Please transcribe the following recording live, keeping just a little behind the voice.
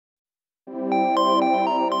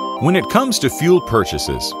When it comes to fuel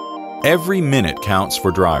purchases, every minute counts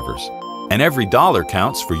for drivers, and every dollar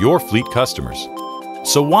counts for your fleet customers.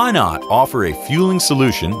 So why not offer a fueling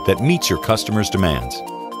solution that meets your customers' demands?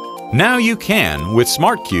 Now you can with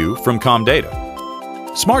SmartQ from Comdata.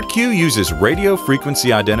 SmartQ uses radio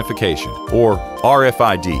frequency identification, or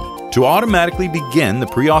RFID, to automatically begin the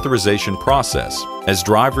pre-authorization process as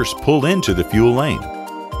drivers pull into the fuel lane.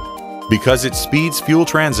 Because it speeds fuel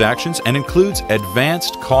transactions and includes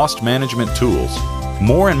advanced cost management tools,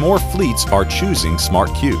 more and more fleets are choosing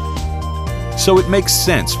SmartQ. So it makes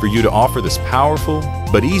sense for you to offer this powerful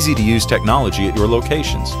but easy-to-use technology at your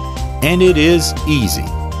locations. And it is easy.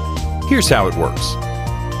 Here's how it works.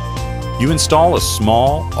 You install a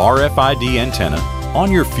small RFID antenna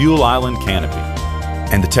on your fuel island canopy,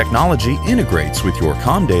 and the technology integrates with your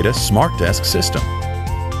Comdata SmartDesk system.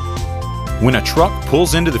 When a truck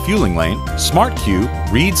pulls into the fueling lane,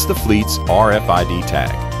 SmartQ reads the fleet's RFID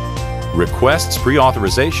tag, requests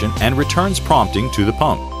pre-authorization, and returns prompting to the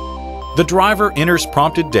pump. The driver enters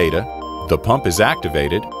prompted data, the pump is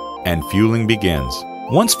activated, and fueling begins.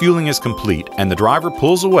 Once fueling is complete and the driver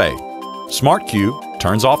pulls away, SmartQ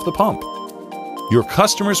turns off the pump. Your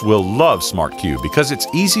customers will love SmartQ because it's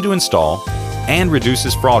easy to install and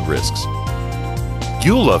reduces fraud risks.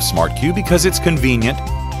 You'll love SmartQ because it's convenient,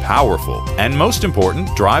 powerful, and most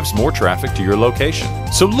important, drives more traffic to your location.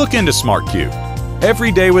 So look into SmartQ.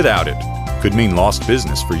 Every day without it could mean lost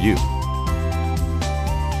business for you.